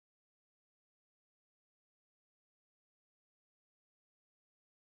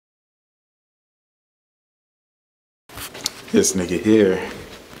This nigga here.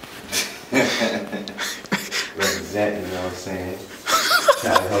 Representing, you know what I'm saying?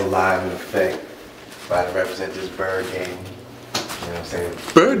 TaliHOTV live in effect. About to represent this bird game. You know what I'm saying?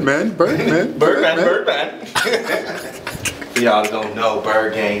 Birdman. Birdman. For y'all that don't know,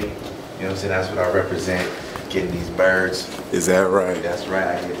 bird game. You know what I'm saying? That's what I represent. Getting these birds. Is that right? That's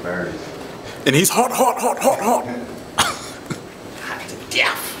right, I get birds. And he's hot. Hot to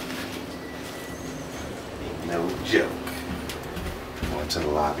death. No joke. Going to the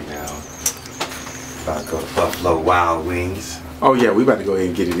lobby now. About to go to Buffalo Wild Wings. Oh yeah, we about to go ahead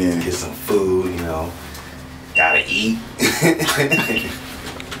and get it in. Get some food, you know. Gotta eat.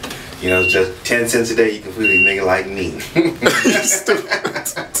 You know, just 10 cents a day you can feed a nigga like me.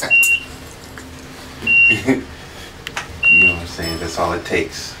 You know what I'm saying? That's all it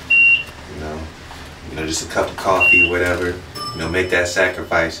takes. You know, just a cup of coffee or whatever. You know, make that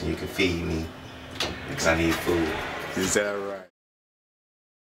sacrifice and you can feed me. Because I need food. Is that right?